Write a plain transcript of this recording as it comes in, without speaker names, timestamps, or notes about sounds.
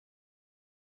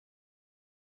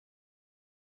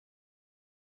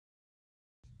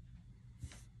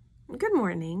Good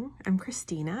morning. I'm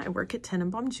Christina. I work at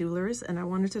Tenenbaum Jewelers, and I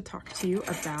wanted to talk to you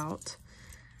about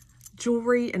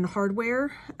jewelry and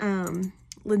hardware.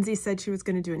 Lindsay said she was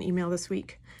going to do an email this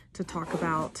week to talk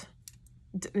about,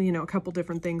 a couple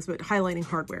different things, but highlighting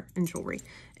hardware and jewelry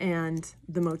and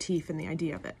the motif and the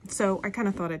idea of it. So I kind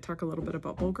of thought I'd talk a little bit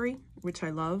about Bulgari, which I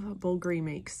love. Bulgari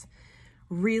makes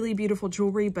really beautiful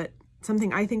jewelry, but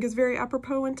something I think is very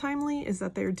apropos and timely is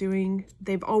that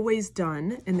they've always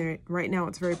done, and right now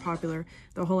it's very popular,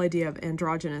 the whole idea of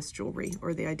androgynous jewelry,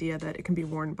 or the idea that it can be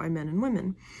worn by men and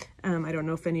women. I don't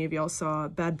know if any of y'all saw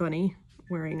Bad Bunny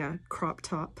wearing a crop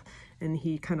top, and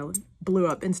he kind of blew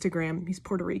up Instagram. He's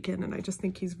Puerto Rican, and I just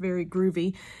think he's very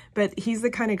groovy, but he's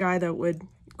the kind of guy that would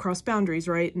cross boundaries,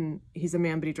 right? And he's a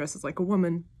man, but he dresses like a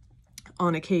woman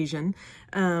on occasion.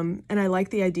 And I like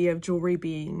the idea of jewelry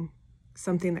being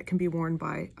something that can be worn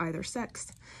by either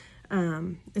sex.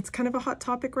 It's kind of a hot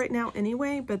topic right now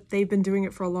anyway, but they've been doing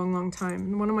it for a long, long time.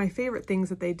 And one of my favorite things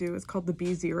that they do is called the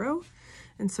B0.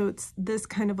 And so it's this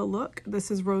kind of a look. This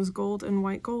is rose gold and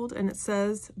white gold, and it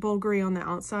says Bulgari on the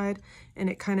outside, and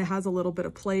it kind of has a little bit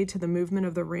of play to the movement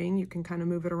of the ring. You can kind of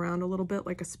move it around a little bit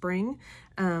like a spring.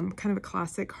 Kind of a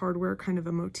classic hardware kind of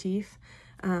a motif.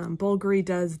 Bulgari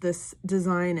does this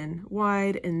design in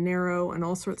wide and narrow and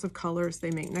all sorts of colors. They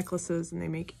make necklaces and they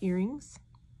make earrings.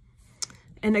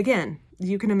 And again,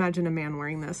 you can imagine a man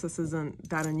wearing this. This isn't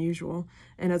that unusual.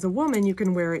 And as a woman, you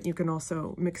can wear it. You can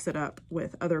also mix it up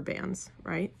with other bands,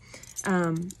 right?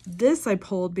 This I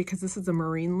pulled because this is a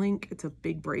marine link. It's a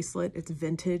big bracelet. It's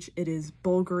vintage. It is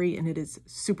Bulgari and it is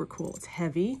super cool. It's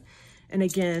heavy. And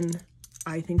again,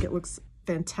 I think it looks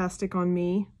fantastic on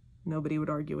me. Nobody would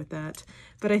argue with that.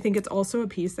 But I think it's also a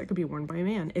piece that could be worn by a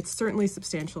man. It's certainly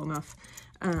substantial enough.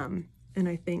 And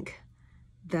I think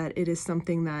that it is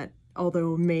something that,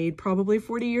 although made probably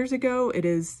 40 years ago, it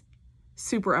is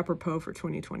super apropos for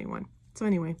 2021. So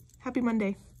anyway, happy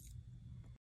Monday.